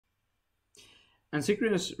A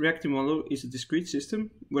synchronous-reactive model is a discrete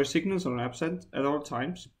system where signals are absent at all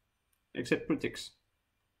times except for ticks,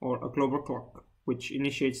 or a global clock, which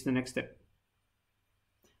initiates the next step.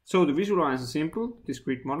 So to visualize a simple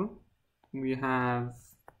discrete model, we have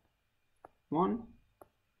 1,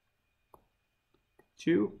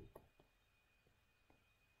 2,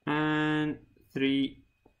 and 3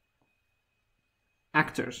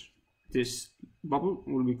 actors. This bubble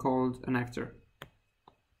will be called an actor.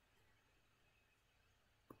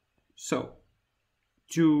 So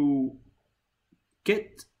to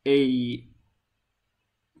get a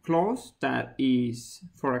clause that is,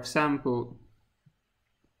 for example,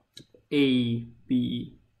 A,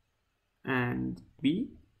 B, and B,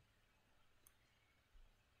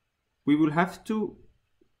 we will have to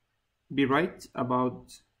be right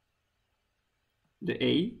about the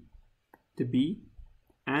A, the B,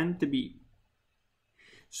 and the B.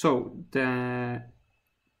 So the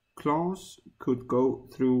clause could go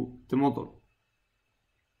through the model.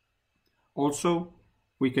 Also,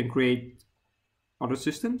 we can create other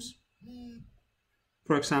systems.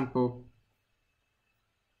 For example,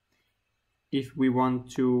 if we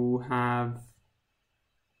want to have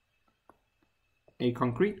a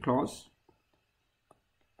concrete clause,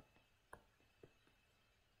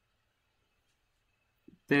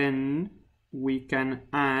 then we can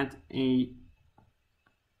add a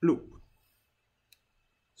loop.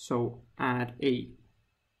 So add A.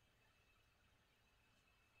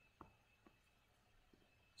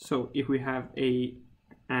 So if we have A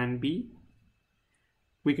and B,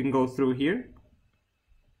 we can go through here.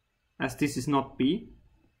 As this is not B,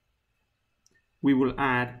 we will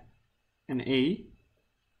add an A,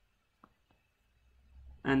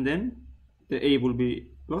 and then the A will be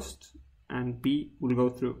lost and B will go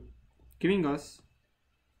through, giving us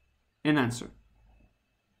an answer.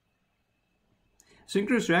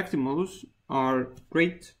 Synchronous-reactive models are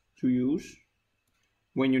great to use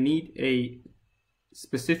when you need a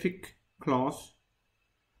specific clause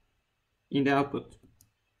in the output.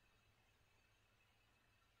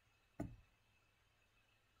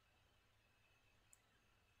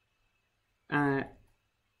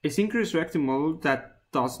 A synchronous-reactive model that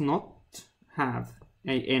does not have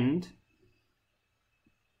an end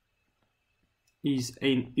is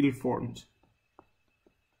an ill-formed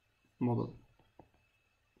model.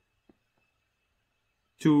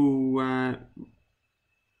 To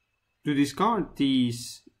discard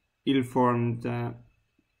these ill-formed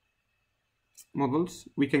models,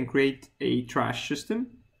 we can create a trash system,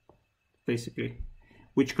 basically,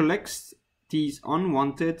 which collects these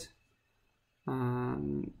unwanted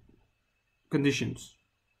conditions.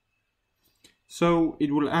 So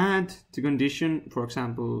it will add the condition, for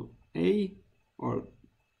example, A, or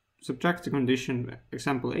subtract the condition,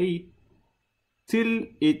 example A, till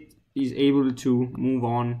it is able to move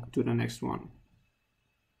on to the next one,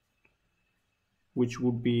 which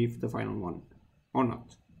would be the final one, or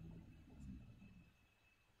not.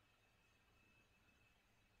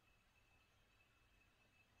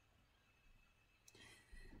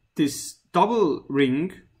 This double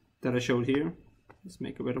ring that I showed here, let's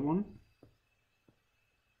make a better one.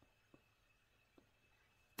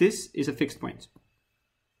 This is a fixed point.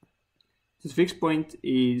 This fixed point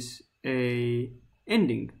is a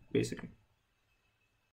ending, basically.